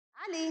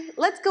Ali,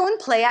 let's go and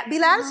play at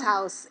Bilal's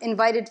house,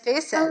 invited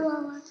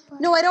Faisal.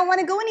 No, I don't want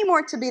to go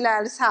anymore to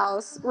Bilal's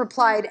house,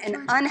 replied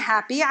an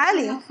unhappy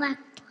Ali.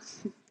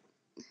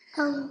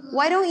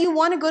 Why don't you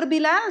want to go to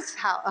Bilal's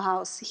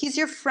house? He's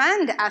your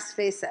friend, asked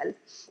Faisal.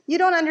 You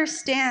don't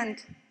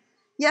understand.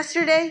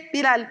 Yesterday,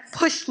 Bilal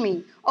pushed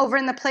me over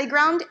in the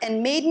playground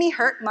and made me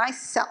hurt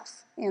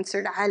myself,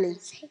 answered Ali.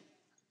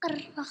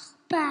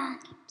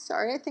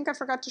 Sorry, I think I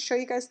forgot to show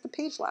you guys the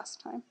page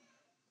last time.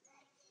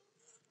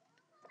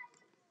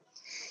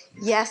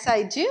 Yes,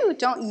 I do.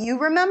 Don't you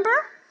remember?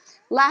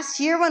 Last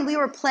year when we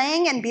were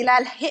playing and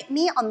Bilal hit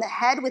me on the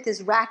head with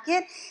his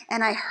racket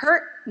and I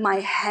hurt my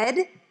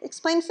head,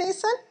 explained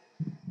Faisal.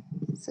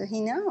 So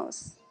he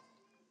knows.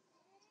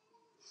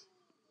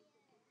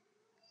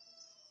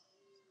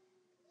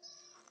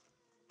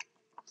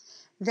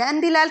 Then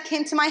Bilal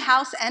came to my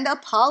house and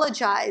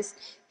apologized.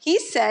 He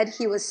said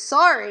he was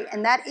sorry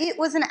and that it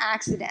was an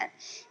accident.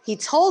 He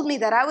told me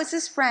that I was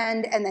his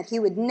friend and that he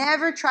would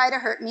never try to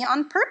hurt me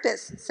on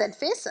purpose, said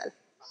Faisal.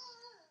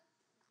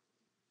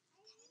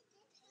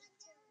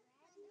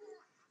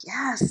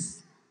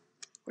 Yes,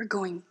 we're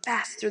going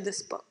fast through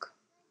this book.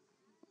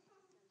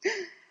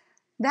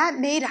 That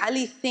made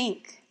Ali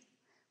think,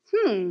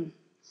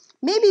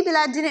 maybe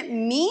Bilal didn't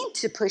mean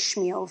to push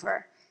me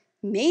over.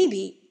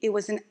 Maybe it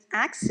was an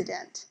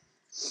accident,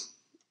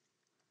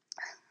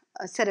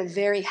 said a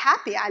very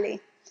happy Ali.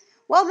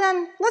 Well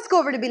then, let's go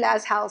over to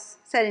Bilal's house,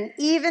 said an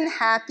even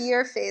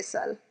happier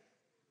Faisal.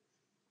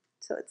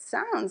 So it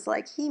sounds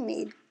like he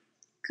made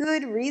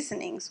good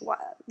reasonings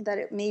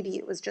that maybe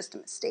it was just a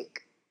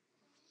mistake.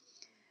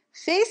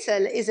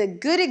 Faisal is a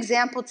good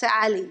example to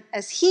Ali,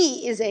 as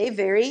he is a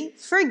very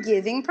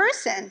forgiving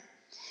person.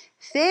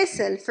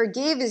 Faisal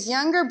forgave his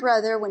younger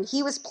brother when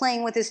he was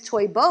playing with his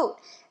toy boat,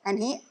 and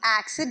he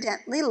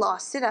accidentally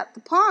lost it at the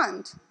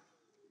pond.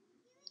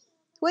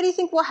 What do you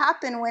think will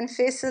happen when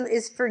Faisal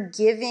is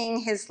forgiving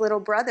his little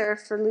brother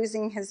for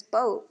losing his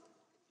boat?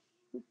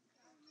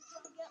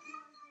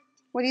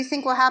 What do you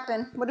think will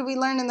happen? What did we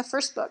learn in the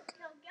first book?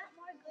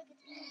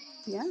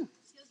 Yeah.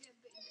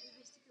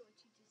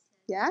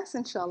 Yes,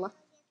 inshallah.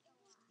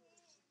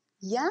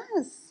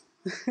 Yes.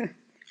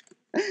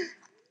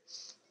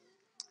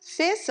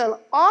 Faisal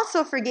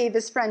also forgave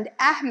his friend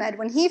Ahmed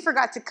when he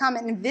forgot to come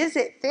and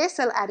visit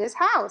Faisal at his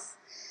house.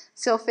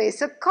 So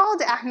Faisal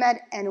called Ahmed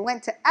and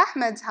went to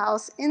Ahmed's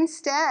house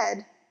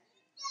instead.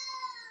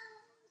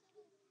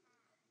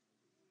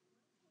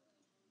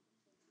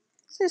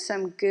 These are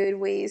some good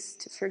ways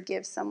to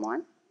forgive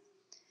someone.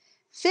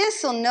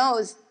 Faisal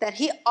knows that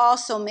he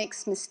also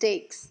makes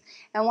mistakes.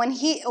 And when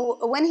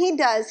he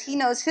does, he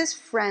knows his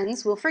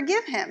friends will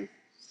forgive him.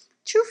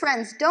 True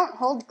friends don't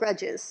hold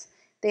grudges.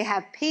 They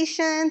have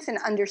patience and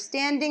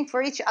understanding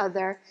for each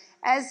other,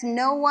 as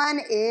no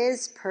one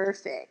is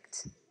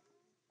perfect.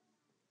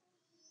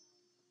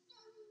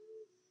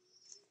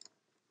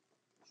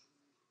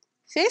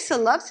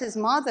 Faisal loves his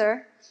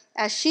mother,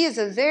 as she is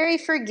a very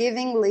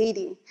forgiving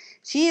lady.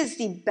 She is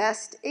the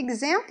best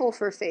example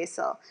for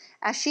Faisal,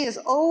 as she is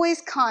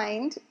always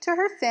kind to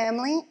her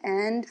family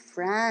and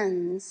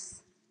friends.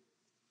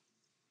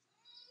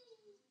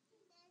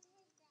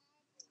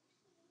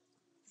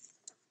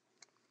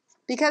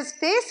 Because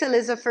Faisal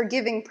is a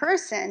forgiving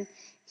person,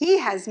 he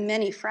has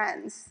many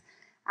friends.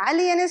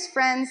 Ali and his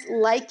friends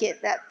like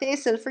it that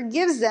Faisal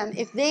forgives them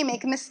if they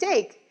make a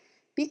mistake,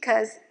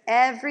 because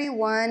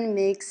everyone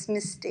makes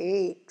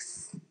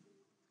mistakes.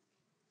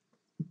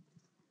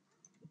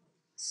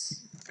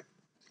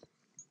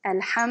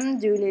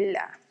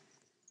 Alhamdulillah.